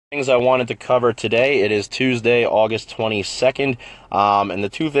Things I wanted to cover today. It is Tuesday, August 22nd, and the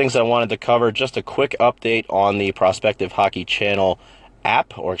two things I wanted to cover, just a quick update on the Prospective Hockey Channel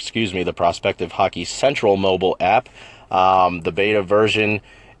app, or excuse me, the Prospective Hockey Central mobile app. The beta version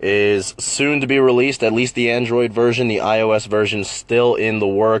is soon to be released, at least the Android version. The iOS version still in the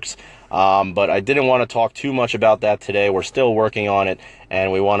works. But I didn't want to talk too much about that today. We're still working on it,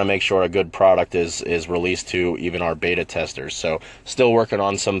 and we want to make sure a good product is released to even our beta testers. So still working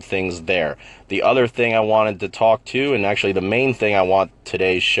on some things there. The other thing I wanted to talk to, and actually the main thing I want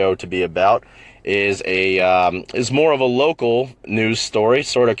today's show to be about, is more of a local news story.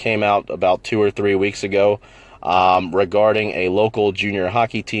 Sort of came out about 2 or 3 weeks ago, regarding a local junior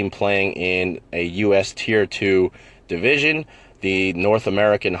hockey team playing in a U.S. Tier 2 division, the North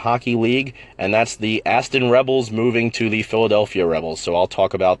American Hockey League, and that's the Aston Rebels moving to the Philadelphia Rebels. So I'll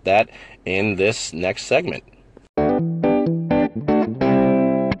talk about that in this next segment.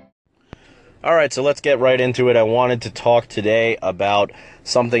 All right, so let's get right into it. I wanted to talk today about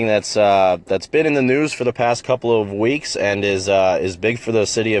something that's been in the news for the past couple of weeks and is big for the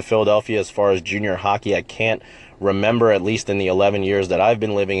city of Philadelphia as far as junior hockey. I can't remember, at least in the 11 years that I've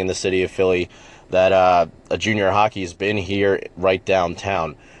been living in the city of Philly, that a junior hockey has been here right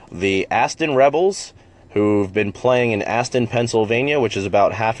downtown. The Aston Rebels, who've been playing in Aston, Pennsylvania, which is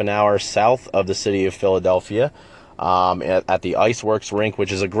about half an hour south of the city of Philadelphia, at the Iceworks rink,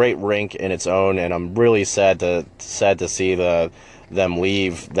 which is a great rink in its own, and I'm really sad to see them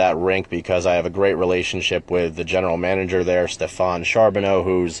leave that rink, because I have a great relationship with the general manager there, Stéphane Charbonneau,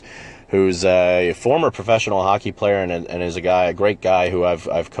 who's a former professional hockey player and is a great guy who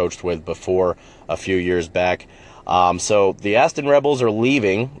I've coached with before a few years back. So the Aston Rebels are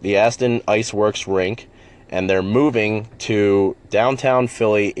leaving the Aston Iceworks rink, and they're moving to downtown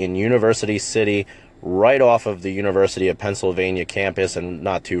Philly in University City, right off of the University of Pennsylvania campus and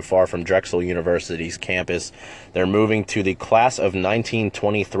not too far from Drexel University's campus. They're moving to the Class of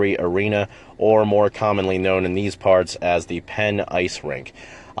 1923 Arena, or more commonly known in these parts as the Penn Ice Rink.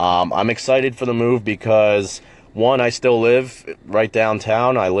 I'm excited for the move because, one, I still live right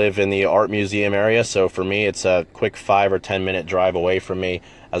downtown. I live in the Art Museum area, so for me it's a quick 5 or 10 minute drive away from me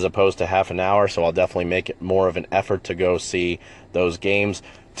as opposed to half an hour, so I'll definitely make it more of an effort to go see those games.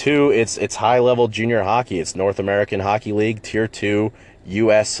 Two, it's high-level junior hockey. It's North American Hockey League, Tier 2,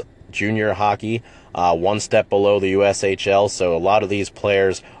 U.S. junior hockey, one step below the USHL, so a lot of these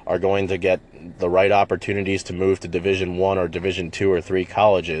players are going to get the right opportunities to move to Division 1 or Division 2 or 3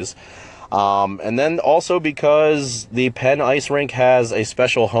 colleges. And then also because the Penn Ice Rink has a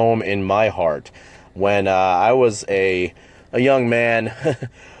special home in my heart. When I was a young man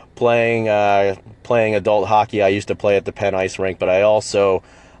playing adult hockey, I used to play at the Penn Ice Rink, but I also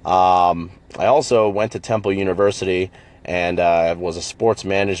went to Temple University and was a sports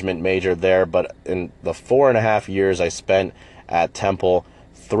management major there. But in the 4.5 years I spent at Temple,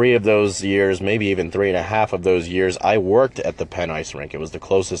 3 of those years, maybe even 3.5 of those years, I worked at the Penn Ice Rink. It was the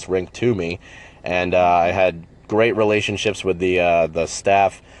closest rink to me, and I had great relationships with the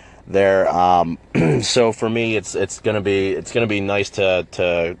staff there. So for me, it's gonna be nice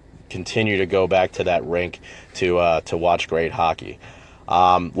to continue to go back to that rink to watch great hockey.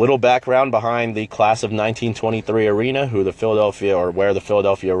 Little background behind the Class of 1923 Arena, where the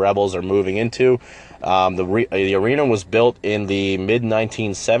Philadelphia Rebels are moving into. The arena was built in the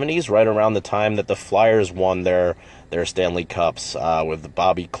mid-1970s, right around the time that the Flyers won their Stanley Cups, with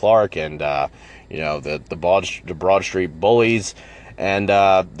Bobby Clark and the Broad Street Bullies. And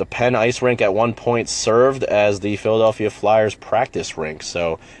the Penn Ice Rink at one point served as the Philadelphia Flyers practice rink,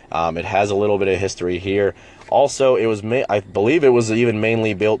 so it has a little bit of history here. Also, I believe it was even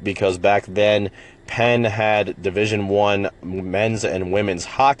mainly built because back then Penn had Division 1 men's and women's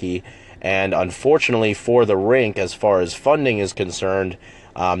hockey, and unfortunately for the rink, as far as funding is concerned,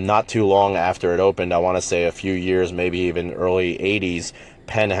 not too long after it opened, I want to say a few years, maybe even early 80s,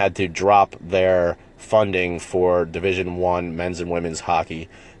 Penn had to drop their funding for Division 1 men's and women's hockey.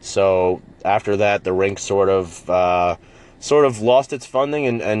 So after that, the rink sort of lost its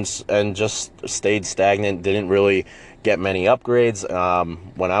funding and just stayed stagnant, didn't really get many upgrades.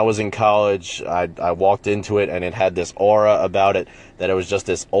 When I was in college, I walked into it and it had this aura about it that it was just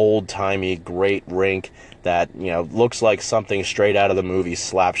this old-timey great rink that, looks like something straight out of the movie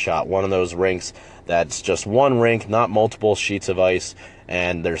Slapshot. One of those rinks that's just one rink, not multiple sheets of ice,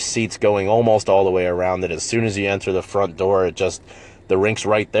 and there's seats going almost all the way around it. As soon as you enter the front door, the rink's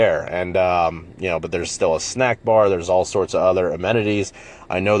right there, and but there's still a snack bar. There's all sorts of other amenities.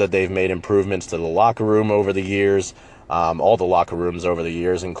 I know that they've made improvements to the locker room over the years. all the locker rooms over the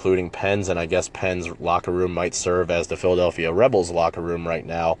years, including Penn's, and I guess Penn's locker room might serve as the Philadelphia Rebels locker room right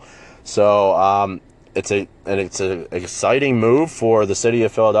now. So it's an exciting move for the city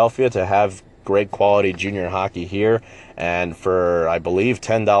of Philadelphia to have great quality junior hockey here, and for, I believe,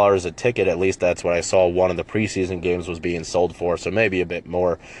 $10 a ticket, at least that's what I saw one of the preseason games was being sold for, so maybe a bit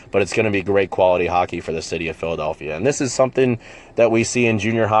more, but it's going to be great quality hockey for the city of Philadelphia. And this is something that we see in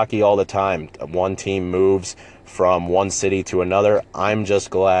junior hockey all the time. One team moves from one city to another. I'm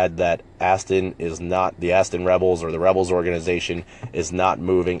just glad that Aston is not, the Aston Rebels or the Rebels organization is not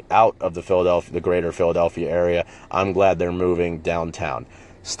moving out of the greater Philadelphia area. I'm glad they're moving downtown.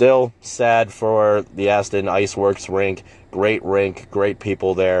 Still sad for the Aston Iceworks rink. Great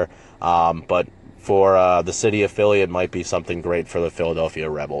people there. But for the city of Philly, it might be something great for the Philadelphia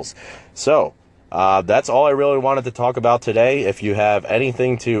Rebels. So that's all I really wanted to talk about today. If you have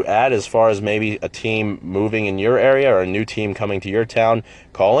anything to add as far as maybe a team moving in your area or a new team coming to your town,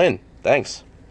 call in. Thanks.